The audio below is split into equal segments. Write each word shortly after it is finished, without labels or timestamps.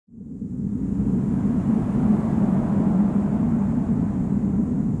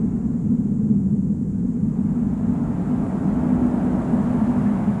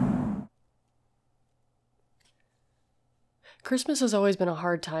Christmas has always been a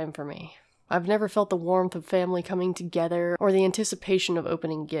hard time for me. I've never felt the warmth of family coming together or the anticipation of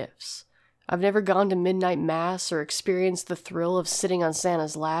opening gifts. I've never gone to midnight mass or experienced the thrill of sitting on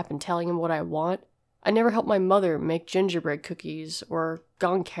Santa's lap and telling him what I want. I never helped my mother make gingerbread cookies or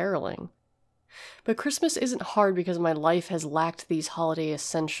gone caroling. But Christmas isn't hard because my life has lacked these holiday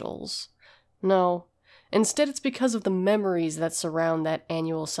essentials. No, instead it's because of the memories that surround that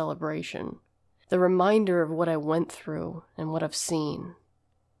annual celebration. The reminder of what I went through and what I've seen.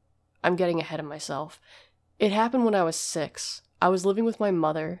 I'm getting ahead of myself. It happened when I was 6. I was living with my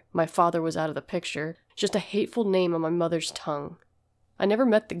mother. My father was out of the picture. Just a hateful name on my mother's tongue. I never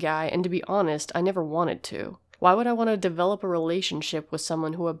met the guy, and to be honest, I never wanted to. Why would I want to develop a relationship with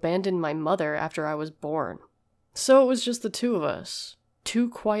someone who abandoned my mother after I was born? So it was just the two of us. 2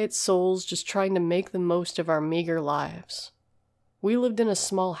 quiet souls just trying to make the most of our meager lives. We lived in a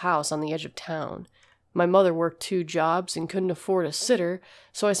small house on the edge of town. My mother worked 2 jobs and couldn't afford a sitter,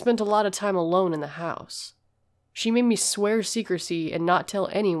 so I spent a lot of time alone in the house. She made me swear secrecy and not tell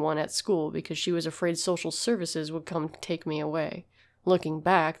anyone at school because she was afraid social services would come take me away. Looking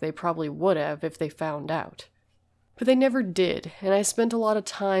back, they probably would have if they found out. But they never did, and I spent a lot of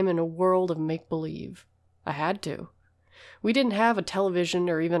time in a world of make-believe. I had to. We didn't have a television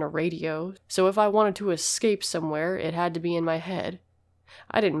or even a radio, so if I wanted to escape somewhere, it had to be in my head.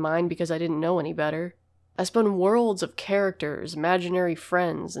 I didn't mind because I didn't know any better. I spun worlds of characters, imaginary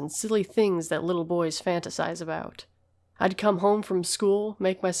friends, and silly things that little boys fantasize about. I'd come home from school,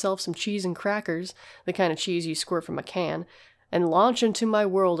 make myself some cheese and crackers, the kind of cheese you squirt from a can, and launch into my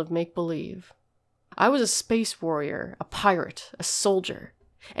world of make-believe. I was a space warrior, a pirate, a soldier,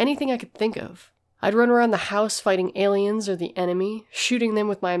 anything I could think of. I'd run around the house fighting aliens or the enemy, shooting them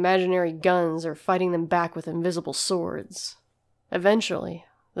with my imaginary guns or fighting them back with invisible swords. Eventually,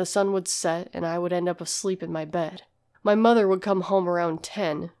 the sun would set and I would end up asleep in my bed. My mother would come home around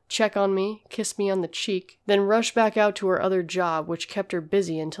 10, check on me, kiss me on the cheek, then rush back out to her other job, which kept her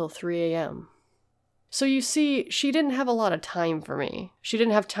busy until 3 a.m. So you see, she didn't have a lot of time for me. She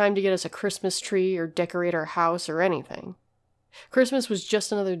didn't have time to get us a Christmas tree or decorate our house or anything. Christmas was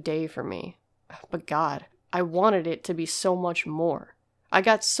just another day for me. But God, I wanted it to be so much more. I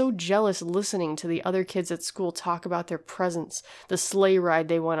got so jealous listening to the other kids at school talk about their presents, the sleigh ride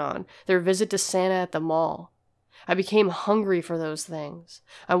they went on, their visit to Santa at the mall. I became hungry for those things.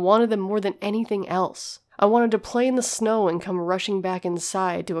 I wanted them more than anything else. I wanted to play in the snow and come rushing back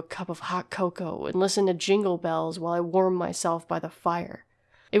inside to a cup of hot cocoa and listen to jingle bells while I warmed myself by the fire.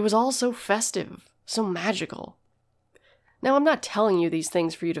 It was all so festive, so magical. Now, I'm not telling you these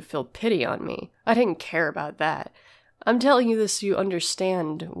things for you to feel pity on me. I didn't care about that. I'm telling you this so you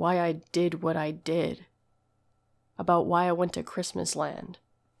understand why I did what I did. About why I went to Christmas land.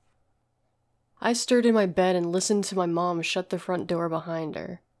 I stirred in my bed and listened to my mom shut the front door behind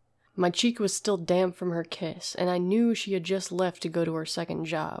her. My cheek was still damp from her kiss, and I knew she had just left to go to her second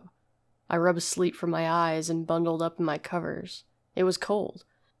job. I rubbed sleep from my eyes and bundled up in my covers. It was cold.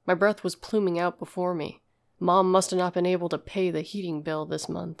 My breath was pluming out before me. Mom must have not been able to pay the heating bill this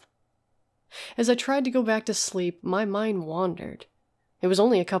month. As I tried to go back to sleep, my mind wandered. It was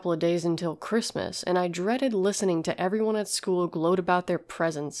only a couple of days until Christmas, and I dreaded listening to everyone at school gloat about their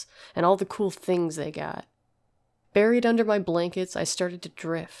presents and all the cool things they got. Buried under my blankets, I started to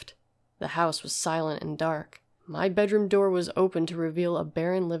drift. The house was silent and dark. My bedroom door was open to reveal a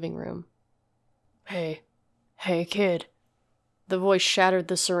barren living room. Hey, kid. The voice shattered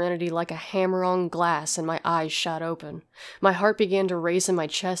the serenity like a hammer on glass, and my eyes shot open. My heart began to race in my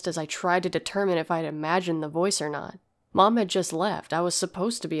chest as I tried to determine if I'd imagined the voice or not. Mom had just left. I was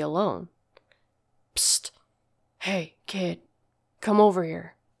supposed to be alone. Psst. Hey, kid. Come over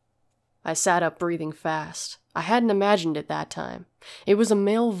here. I sat up, breathing fast. I hadn't imagined it that time. It was a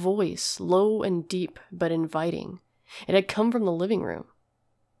male voice, low and deep, but inviting. It had come from the living room.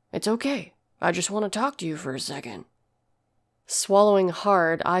 It's okay. I just want to talk to you for a second. Swallowing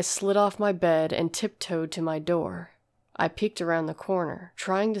hard, I slid off my bed and tiptoed to my door. I peeked around the corner,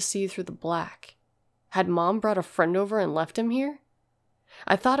 trying to see through the black. Had Mom brought a friend over and left him here?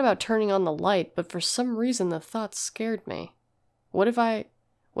 I thought about turning on the light, but for some reason the thought scared me. What if I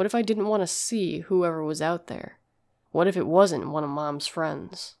didn't want to see whoever was out there? What if it wasn't one of Mom's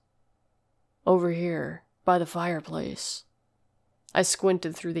friends? Over here, by the fireplace. I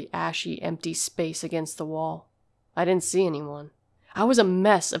squinted through the ashy, empty space against the wall. I didn't see anyone. I was a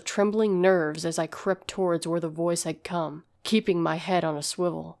mess of trembling nerves as I crept towards where the voice had come, keeping my head on a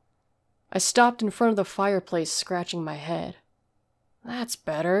swivel. I stopped in front of the fireplace, scratching my head. That's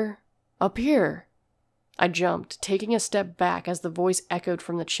better. Up here. I jumped, taking a step back as the voice echoed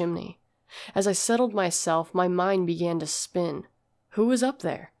from the chimney. As I settled myself, my mind began to spin. Who was up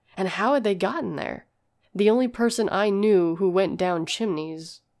there? And how had they gotten there? The only person I knew who went down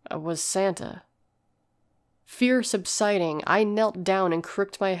chimneys was Santa. Fear subsiding, I knelt down and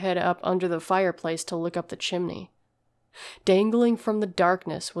crooked my head up under the fireplace to look up the chimney. Dangling from the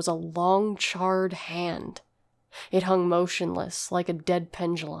darkness was a long, charred hand. It hung motionless, like a dead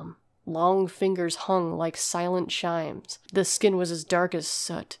pendulum. Long fingers hung like silent chimes. The skin was as dark as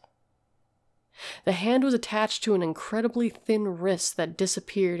soot. The hand was attached to an incredibly thin wrist that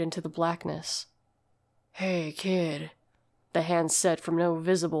disappeared into the blackness. "Hey, kid," the hand said from no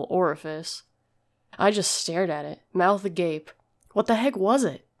visible orifice. I just stared at it, mouth agape. What the heck was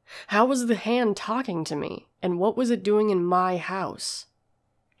it? How was the hand talking to me? And what was it doing in my house?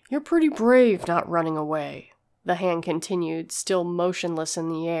 "You're pretty brave not running away," the hand continued, still motionless in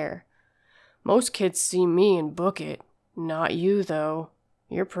the air. "Most kids see me and book it. Not you, though.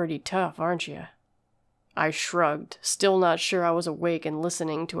 You're pretty tough, aren't you?" I shrugged, still not sure I was awake and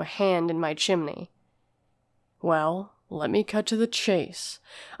listening to a hand in my chimney. "Well, let me cut to the chase.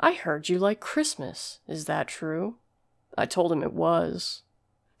 I heard you like Christmas. Is that true?" I told him it was.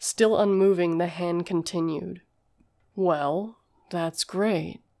 Still unmoving, the hand continued. "Well, that's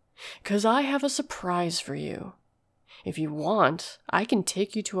great, 'cause I have a surprise for you. If you want, I can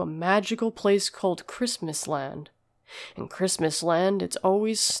take you to a magical place called Christmas Land. In Christmas Land, it's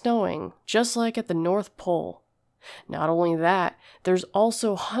always snowing, just like at the North Pole. Not only that, there's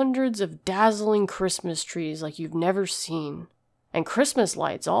also hundreds of dazzling Christmas trees like you've never seen. And Christmas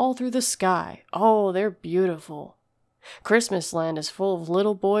lights all through the sky. Oh, they're beautiful. Christmas Land is full of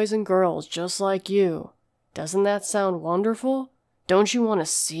little boys and girls just like you. Doesn't that sound wonderful? Don't you want to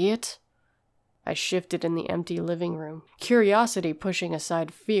see it?" I shifted in the empty living room, curiosity pushing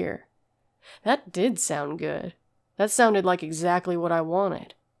aside fear. That did sound good. That sounded like exactly what I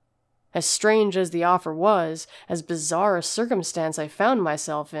wanted. As strange as the offer was, as bizarre a circumstance I found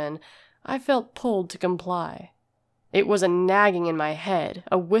myself in, I felt pulled to comply. It was a nagging in my head,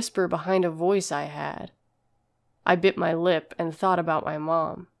 a whisper behind a voice I had. I bit my lip and thought about my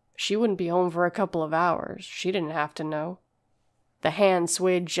mom. She wouldn't be home for a couple of hours. She didn't have to know. The hand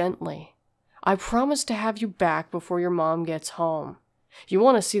swayed gently. "I promise to have you back before your mom gets home. You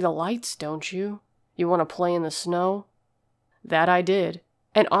want to see the lights, don't you? You want to play in the snow?" That I did.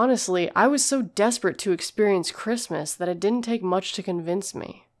 And honestly, I was so desperate to experience Christmas that it didn't take much to convince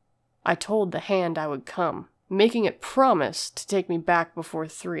me. I told the hand I would come, making it promise to take me back before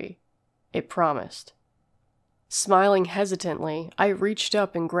 3. It promised. Smiling hesitantly, I reached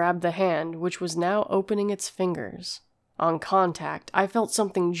up and grabbed the hand, which was now opening its fingers. On contact, I felt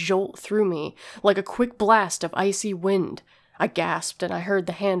something jolt through me, like a quick blast of icy wind. I gasped, and I heard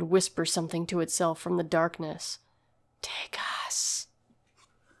the hand whisper something to itself from the darkness. "Take us."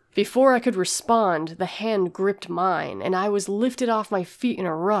 Before I could respond, the hand gripped mine, and I was lifted off my feet in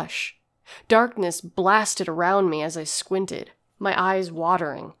a rush. Darkness blasted around me as I squinted, my eyes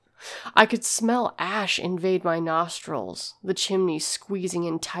watering. I could smell ash invade my nostrils, the chimney squeezing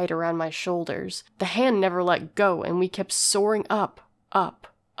in tight around my shoulders. The hand never let go, and we kept soaring up, up,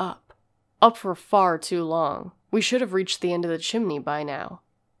 up. Up for far too long. We should have reached the end of the chimney by now.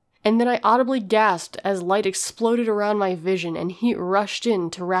 And then I audibly gasped as light exploded around my vision and heat rushed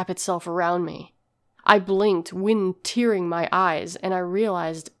in to wrap itself around me. I blinked, wind tearing my eyes, and I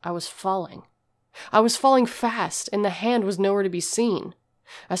realized I was falling. I was falling fast, and the hand was nowhere to be seen.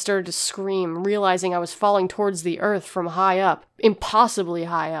 I started to scream, realizing I was falling towards the earth from high up, impossibly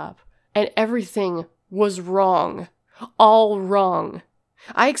high up. And everything was wrong. All wrong.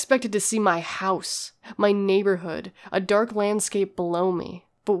 I expected to see my house, my neighborhood, a dark landscape below me.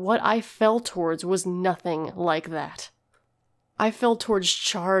 But what I fell towards was nothing like that. I fell towards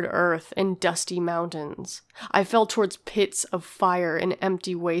charred earth and dusty mountains. I fell towards pits of fire and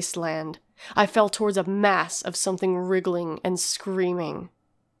empty wasteland. I fell towards a mass of something wriggling and screaming.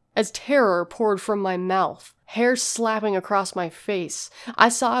 As terror poured from my mouth, hair slapping across my face, I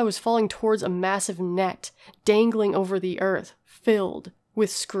saw I was falling towards a massive net, dangling over the earth, filled with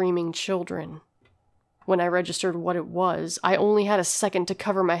screaming children. When I registered what it was, I only had a second to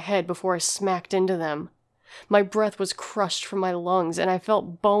cover my head before I smacked into them. My breath was crushed from my lungs, and I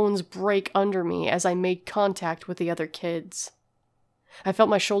felt bones break under me as I made contact with the other kids. I felt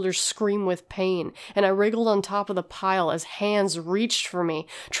my shoulders scream with pain, and I wriggled on top of the pile as hands reached for me,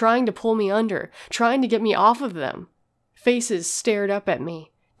 trying to pull me under, trying to get me off of them. Faces stared up at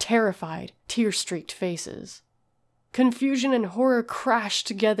me, terrified, tear-streaked faces. Confusion and horror crashed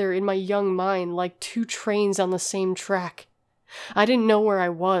together in my young mind like two trains on the same track. I didn't know where I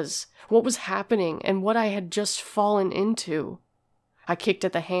was, what was happening, and what I had just fallen into. I kicked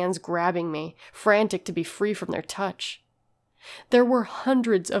at the hands grabbing me, frantic to be free from their touch. There were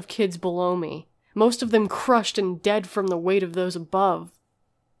hundreds of kids below me, most of them crushed and dead from the weight of those above.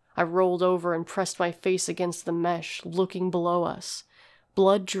 I rolled over and pressed my face against the mesh, looking below us.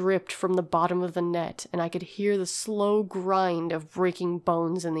 Blood dripped from the bottom of the net, and I could hear the slow grind of breaking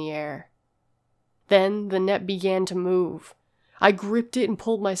bones in the air. Then the net began to move. I gripped it and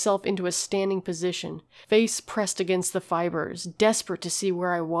pulled myself into a standing position, face pressed against the fibers, desperate to see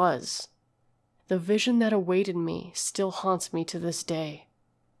where I was. The vision that awaited me still haunts me to this day.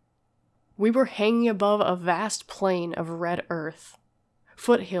 We were hanging above a vast plain of red earth.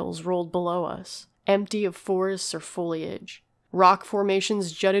 Foothills rolled below us, empty of forests or foliage. Rock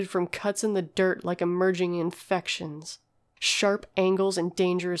formations jutted from cuts in the dirt like emerging infections, sharp angles and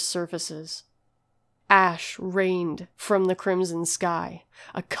dangerous surfaces. Ash rained from the crimson sky,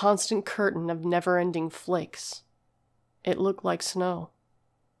 a constant curtain of never-ending flakes. It looked like snow.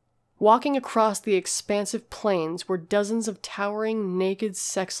 Walking across the expansive plains were dozens of towering, naked,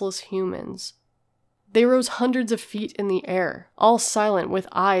 sexless humans. They rose hundreds of feet in the air, all silent with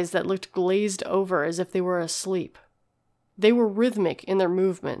eyes that looked glazed over as if they were asleep. They were rhythmic in their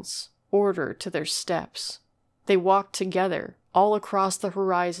movements, order to their steps. They walked together, all across the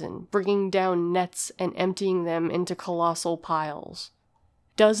horizon, bringing down nets and emptying them into colossal piles.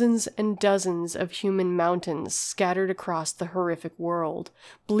 Dozens and dozens of human mountains scattered across the horrific world,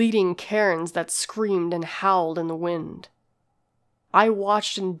 bleeding cairns that screamed and howled in the wind. I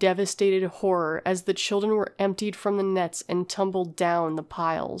watched in devastated horror as the children were emptied from the nets and tumbled down the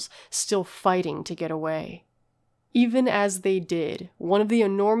piles, still fighting to get away. Even as they did, one of the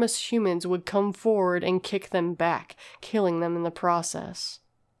enormous humans would come forward and kick them back, killing them in the process.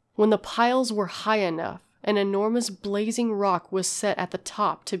 When the piles were high enough, an enormous blazing rock was set at the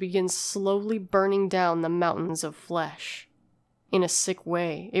top to begin slowly burning down the mountains of flesh. In a sick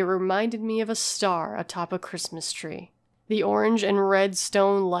way, it reminded me of a star atop a Christmas tree, the orange and red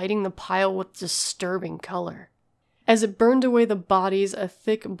stone lighting the pile with disturbing color. As it burned away the bodies, a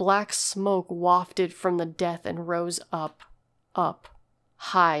thick black smoke wafted from the death and rose up,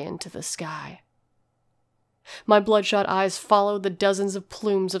 high into the sky. My bloodshot eyes followed the dozens of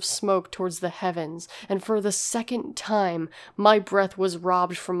plumes of smoke towards the heavens, and for the second time, my breath was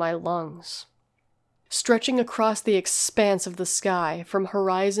robbed from my lungs. Stretching across the expanse of the sky, from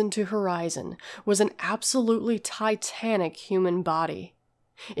horizon to horizon, was an absolutely titanic human body.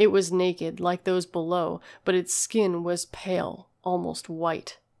 It was naked, like those below, but its skin was pale, almost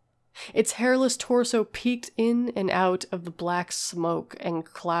white. Its hairless torso peeked in and out of the black smoke and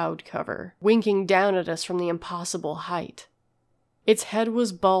cloud cover, winking down at us from the impossible height. Its head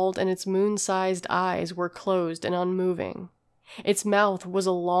was bald and its moon-sized eyes were closed and unmoving. Its mouth was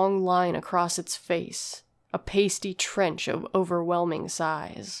a long line across its face, a pasty trench of overwhelming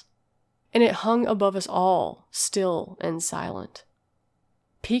size. And it hung above us all, still and silent.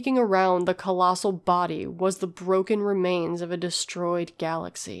 Peeking around the colossal body was the broken remains of a destroyed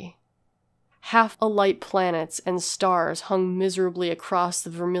galaxy. Half-alight planets and stars hung miserably across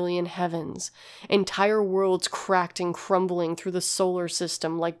the vermilion heavens, entire worlds cracked and crumbling through the solar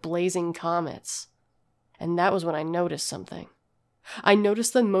system like blazing comets. And that was when I noticed something. I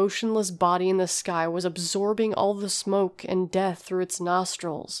noticed the motionless body in the sky was absorbing all the smoke and death through its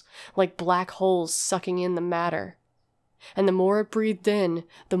nostrils, like black holes sucking in the matter. And the more it breathed in,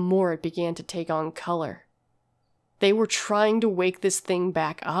 the more it began to take on color. They were trying to wake this thing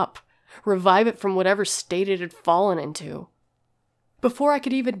back up, revive it from whatever state it had fallen into. Before I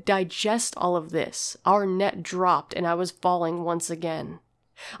could even digest all of this, our net dropped and I was falling once again.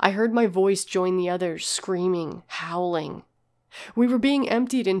 I heard my voice join the others, screaming, howling. We were being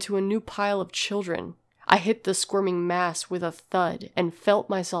emptied into a new pile of children. I hit the squirming mass with a thud and felt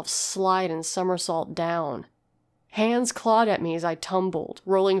myself slide and somersault down. Hands clawed at me as I tumbled,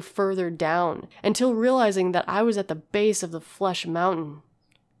 rolling further down, until realizing that I was at the base of the flesh mountain.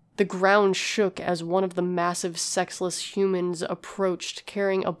 The ground shook as one of the massive sexless humans approached,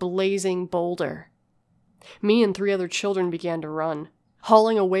 carrying a blazing boulder. Me and 3 other children began to run,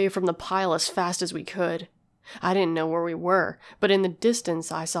 hauling away from the pile as fast as we could. I didn't know where we were, but in the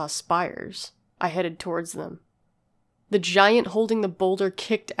distance I saw spires. I headed towards them. The giant holding the boulder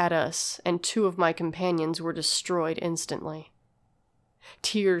kicked at us, and 2 of my companions were destroyed instantly.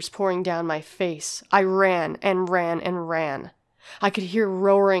 Tears pouring down my face, I ran and ran and ran. I could hear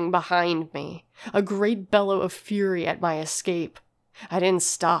roaring behind me, a great bellow of fury at my escape. I didn't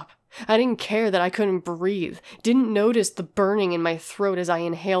stop. I didn't care that I couldn't breathe, didn't notice the burning in my throat as I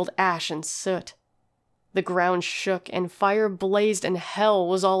inhaled ash and soot. The ground shook and fire blazed and hell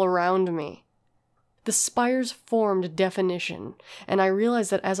was all around me. The spires formed definition, and I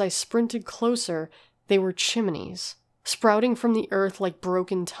realized that as I sprinted closer, they were chimneys, sprouting from the earth like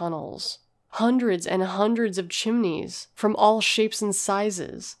broken tunnels. Hundreds and hundreds of chimneys, from all shapes and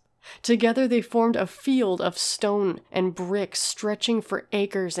sizes. Together they formed a field of stone and brick stretching for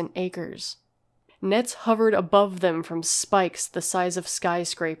acres and acres. Nets hovered above them from spikes the size of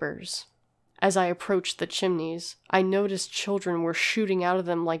skyscrapers. As I approached the chimneys, I noticed children were shooting out of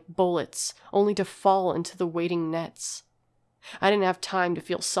them like bullets, only to fall into the waiting nets. I didn't have time to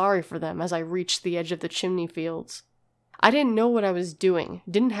feel sorry for them as I reached the edge of the chimney fields. I didn't know what I was doing,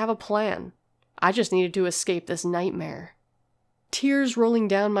 didn't have a plan. I just needed to escape this nightmare. Tears rolling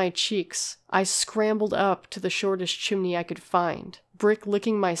down my cheeks, I scrambled up to the shortest chimney I could find, brick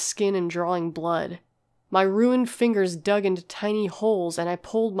licking my skin and drawing blood. My ruined fingers dug into tiny holes and I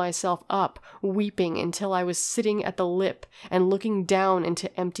pulled myself up, weeping until I was sitting at the lip and looking down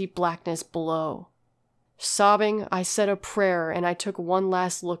into empty blackness below. Sobbing, I said a prayer and I took one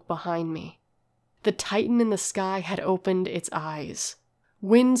last look behind me. The Titan in the sky had opened its eyes.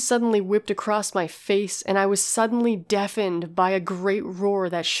 Wind suddenly whipped across my face, and I was suddenly deafened by a great roar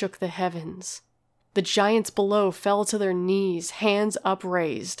that shook the heavens. The giants below fell to their knees, hands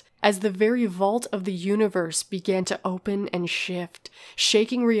upraised, as the very vault of the universe began to open and shift,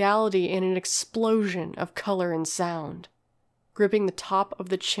 shaking reality in an explosion of color and sound. Gripping the top of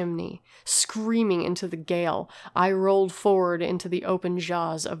the chimney, screaming into the gale, I rolled forward into the open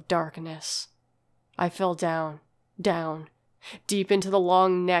jaws of darkness. I fell down, deep into the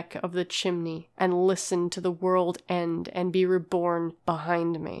long neck of the chimney, and listened to the world end and be reborn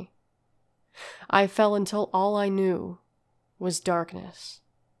behind me. I fell until all I knew was darkness.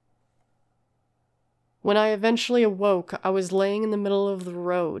 When I eventually awoke, I was laying in the middle of the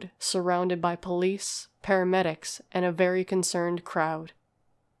road, surrounded by police, paramedics, and a very concerned crowd.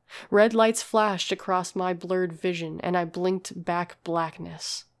 Red lights flashed across my blurred vision, and I blinked back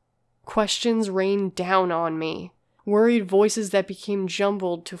blackness. Questions rained down on me, worried voices that became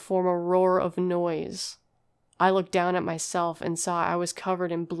jumbled to form a roar of noise. I looked down at myself and saw I was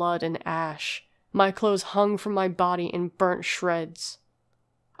covered in blood and ash. My clothes hung from my body in burnt shreds.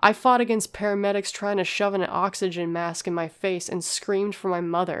 I fought against paramedics trying to shove an oxygen mask in my face and screamed for my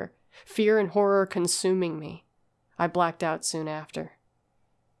mother, fear and horror consuming me. I blacked out soon after.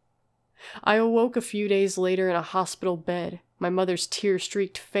 I awoke a few days later in a hospital bed, my mother's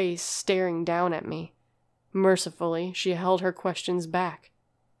tear-streaked face staring down at me. Mercifully, she held her questions back.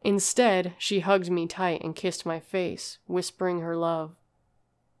 Instead, she hugged me tight and kissed my face, whispering her love.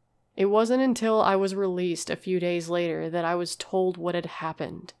 It wasn't until I was released a few days later that I was told what had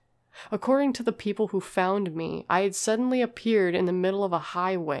happened. According to the people who found me, I had suddenly appeared in the middle of a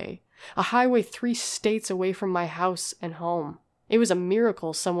highway 3 states away from my house and home. It was a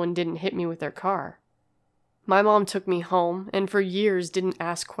miracle someone didn't hit me with their car. My mom took me home, and for years didn't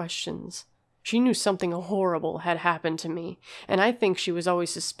ask questions. She knew something horrible had happened to me, and I think she was always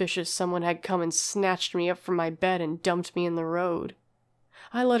suspicious someone had come and snatched me up from my bed and dumped me in the road.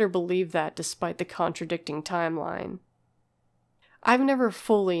 I let her believe that despite the contradicting timeline. I've never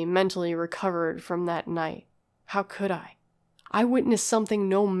fully mentally recovered from that night. How could I? I witnessed something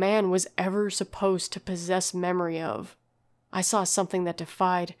no man was ever supposed to possess memory of. I saw something that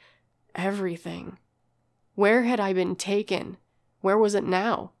defied everything. Where had I been taken? Where was it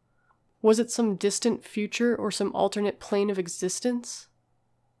now? Was it some distant future or some alternate plane of existence?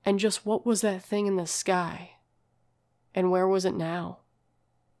 And just what was that thing in the sky? And where was it now?